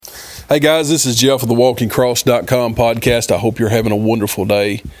Hey guys, this is Jeff of the WalkingCross.com podcast. I hope you're having a wonderful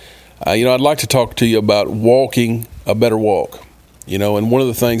day. I'd like to talk to you about walking a better walk. And one of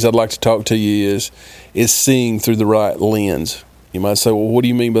the things I'd like to talk to you is seeing through the right lens. You might say, well, what do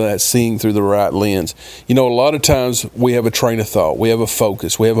you mean by that, seeing through the right lens? A lot of times we have a train of thought, we have a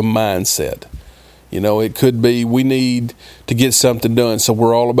focus, we have a mindset. It could be we need to get something done, so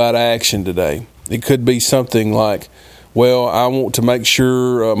we're all about action today. It could be something like, well, I want to make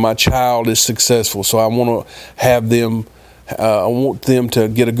sure my child is successful, so I want to have them, I want them to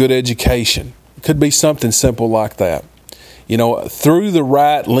get a good education. It could be something simple like that. Through the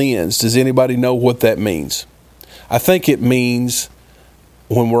right lens, does anybody know what that means? I think it means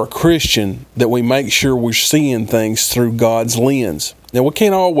when we're a Christian that we make sure we're seeing things through God's lens. Now, we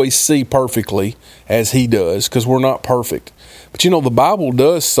can't always see perfectly as He does because we're not perfect. But the Bible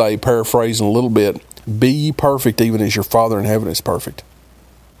does say, paraphrasing a little bit, be ye perfect even as your Father in heaven is perfect.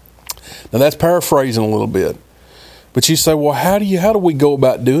 Now that's paraphrasing a little bit. But you say, well, how do we go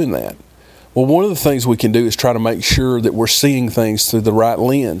about doing that? Well, one of the things we can do is try to make sure that we're seeing things through the right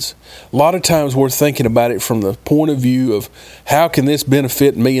lens. A lot of times we're thinking about it from the point of view of how can this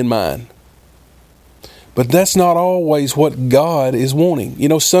benefit me and mine? But that's not always what God is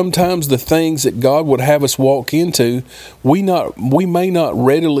wanting. Sometimes the things that God would have us walk into, we may not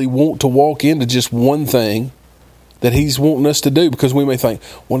readily want to walk into just one thing that He's wanting us to do, because we may think,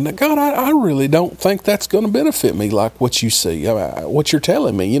 well, God, I really don't think that's going to benefit me like what you see, what you're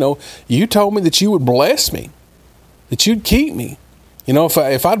telling me. You told me that you would bless me, that you'd keep me.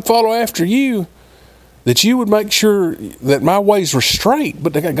 If I'd follow after you, that you would make sure that my ways were straight.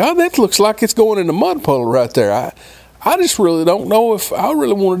 But God, that looks like it's going in the mud puddle right there. I just really don't know if I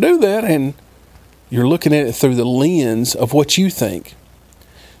really want to do that. And you're looking at it through the lens of what you think.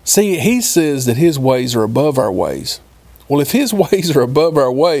 See, He says that His ways are above our ways. Well, if His ways are above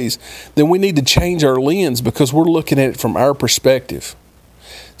our ways, then we need to change our lens because we're looking at it from our perspective.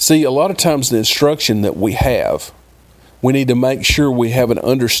 See, a lot of times the instruction that we have, we need to make sure we have an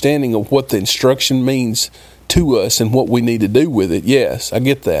understanding of what the instruction means to us and what we need to do with it. Yes, I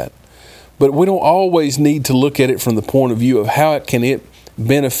get that. But we don't always need to look at it from the point of view of how can it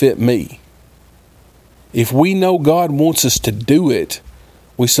benefit me. If we know God wants us to do it,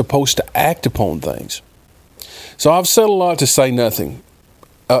 we're supposed to act upon things. So I've said a lot to say nothing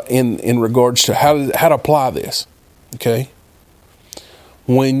in regards to how to apply this. Okay?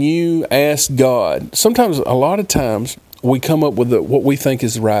 When you ask God, sometimes, a lot of times, we come up with what we think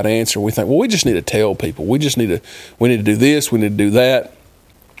is the right answer. We think, well, we just need to tell people. We need to do this. We need to do that.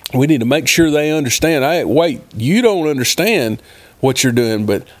 We need to make sure they understand. Wait, you don't understand what you're doing,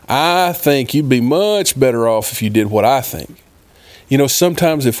 but I think you'd be much better off if you did what I think.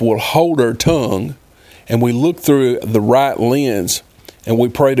 Sometimes if we'll hold our tongue and we look through the right lens and we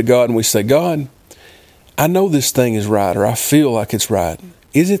pray to God and we say, God, I know this thing is right, or I feel like it's right.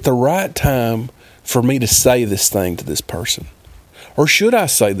 Is it the right time for me to say this thing to this person? Or should I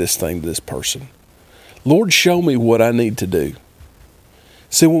say this thing to this person? Lord, show me what I need to do.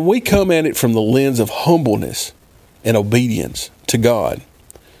 See, when we come at it from the lens of humbleness and obedience to God,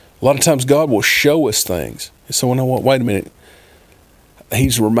 a lot of times God will show us things. So, wait a minute.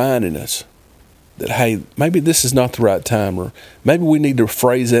 He's reminding us that, hey, maybe this is not the right time, or maybe we need to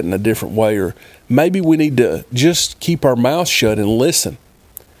phrase that in a different way, or maybe we need to just keep our mouth shut and listen.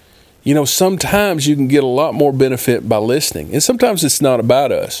 Sometimes you can get a lot more benefit by listening. And sometimes it's not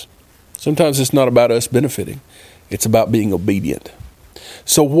about us. Sometimes it's not about us benefiting. It's about being obedient.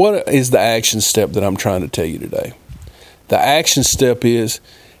 So what is the action step that I'm trying to tell you today? The action step is,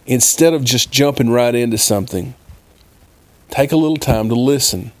 instead of just jumping right into something, take a little time to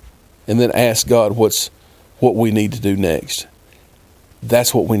listen and then ask God what we need to do next.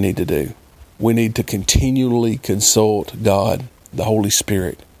 That's what we need to do. We need to continually consult God, the Holy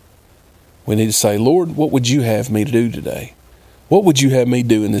Spirit. We need to say, Lord, what would you have me to do today? What would you have me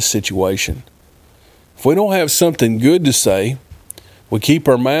do in this situation? If we don't have something good to say, we keep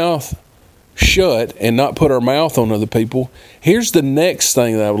our mouth shut and not put our mouth on other people. Here's the next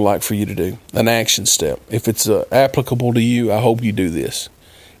thing that I would like for you to do, an action step. If it's applicable to you, I hope you do this.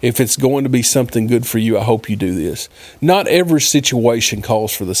 If it's going to be something good for you, I hope you do this. Not every situation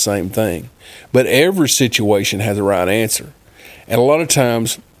calls for the same thing, but every situation has a right answer. And a lot of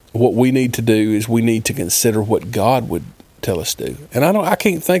times, what we need to do is we need to consider what God would tell us to do. And I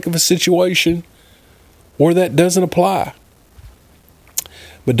can't think of a situation where that doesn't apply.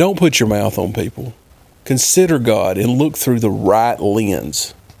 But don't put your mouth on people. Consider God and look through the right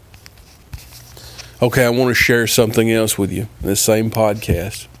lens. Okay, I want to share something else with you in this same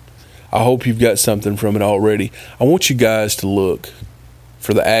podcast. I hope you've got something from it already. I want you guys to look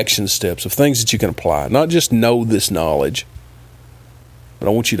for the action steps of things that you can apply. Not just know this knowledge, but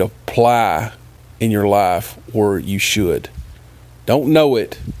I want you to apply in your life where you should. Don't know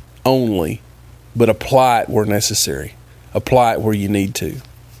it only, but apply it where necessary. Apply it where you need to.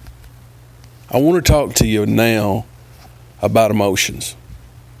 I want to talk to you now about emotions.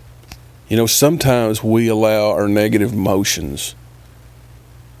 You know, sometimes we allow our negative emotions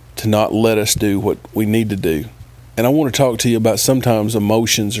to not let us do what we need to do. And I want to talk to you about sometimes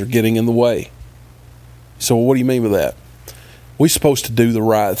emotions are getting in the way. So what do you mean by that? We're supposed to do the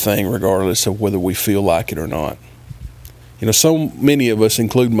right thing regardless of whether we feel like it or not. You know, so many of us,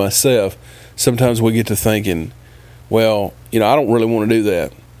 including myself, sometimes we get to thinking, well, you know, I don't really want to do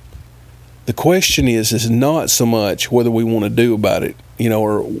that. The question is not so much whether we want to do about it, you know,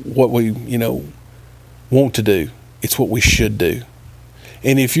 or what we, you know, want to do. It's what we should do.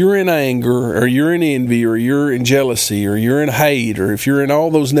 And if you're in anger, or you're in envy, or you're in jealousy, or you're in hate, or if you're in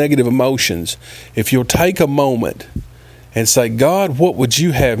all those negative emotions, if you'll take a moment and say, God, what would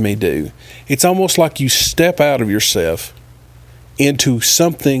you have me do? It's almost like you step out of yourself into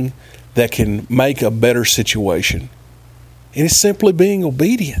something that can make a better situation. And it's simply being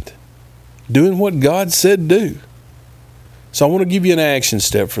obedient, doing what God said do. So I want to give you an action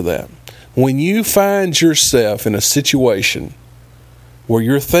step for that. When you find yourself in a situation where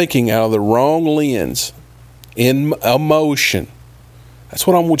you're thinking out of the wrong lens, in emotion, that's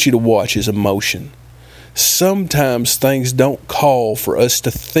what I want you to watch, is emotion. Sometimes things don't call for us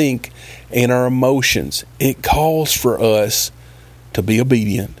to think in our emotions. It calls for us to be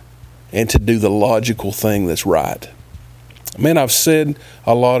obedient and to do the logical thing that's right. Man, I've said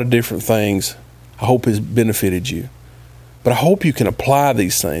a lot of different things I hope has benefited you. But I hope you can apply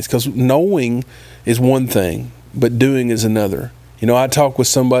these things, because knowing is one thing, but doing is another. You know, I talked with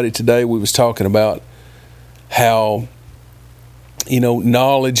somebody today, we was talking about how, you know,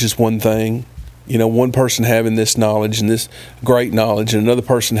 knowledge is one thing. You know, one person having this knowledge and this great knowledge, and another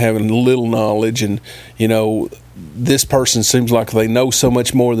person having little knowledge, and, you know, this person seems like they know so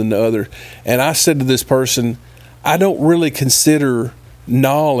much more than the other. And I said to this person, I don't really consider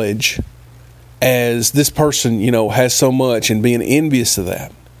knowledge as this person, you know, has so much and being envious of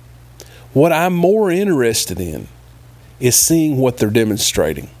that. What I'm more interested in is seeing what they're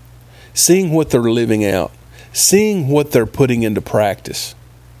demonstrating, seeing what they're living out, seeing what they're putting into practice.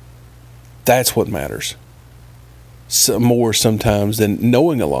 That's what matters. More sometimes than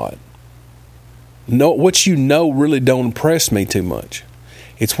knowing a lot. What you know really don't impress me too much.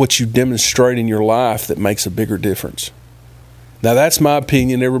 It's what you demonstrate in your life that makes a bigger difference. Now, that's my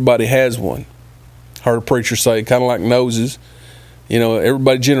opinion. Everybody has one. Heard a preacher say, kind of like noses. You know,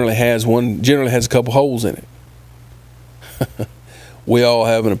 everybody generally has one, generally has a couple holes in it. We all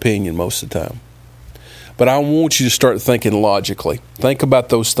have an opinion most of the time. But I want you to start thinking logically. Think about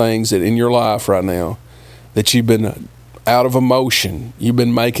those things that in your life right now that you've been out of emotion, you've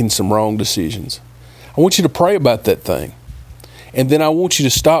been making some wrong decisions. I want you to pray about that thing. And then I want you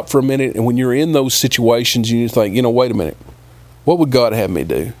to stop for a minute, and when you're in those situations, you think, you know, wait a minute. What would God have me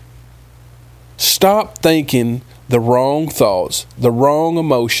do? Stop thinking the wrong thoughts, the wrong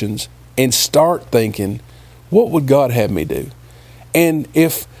emotions, and start thinking, what would God have me do? And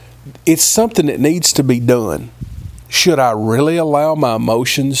if it's something that needs to be done, should I really allow my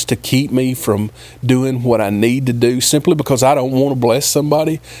emotions to keep me from doing what I need to do simply because I don't want to bless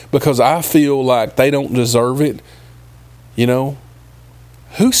somebody, because I feel like they don't deserve it? You know,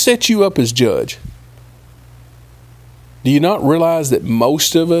 who set you up as judge? Do you not realize that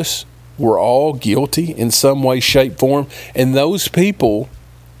most of us were all guilty in some way, shape, form? And those people,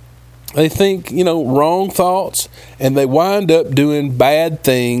 they think, you know, wrong thoughts, and they wind up doing bad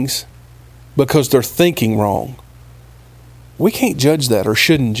things because they're thinking wrong. We can't judge that, or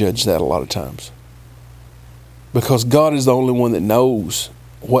shouldn't judge that a lot of times, because God is the only one that knows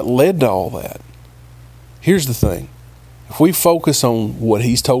what led to all that. Here's the thing. If we focus on what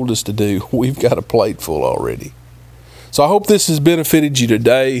He's told us to do, we've got a plate full already. So I hope this has benefited you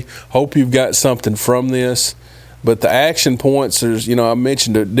today. Hope you've got something from this. But the action points, there's, you know, I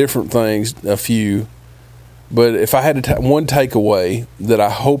mentioned different things, a few. But if I had one takeaway that I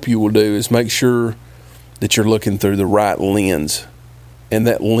hope you will do is make sure that you're looking through the right lens. And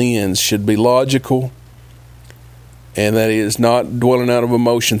that lens should be logical. And that is not dwelling out of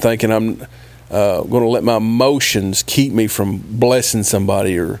emotion, thinking I'm going to let my emotions keep me from blessing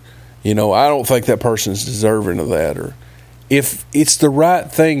somebody, or, you know, I don't think that person's deserving of that. Or if it's the right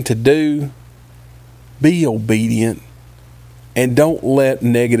thing to do, be obedient, and don't let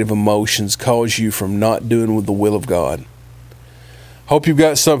negative emotions cause you from not doing with the will of God. Hope you've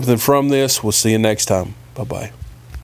got something from this. We'll see you next time. Bye-bye.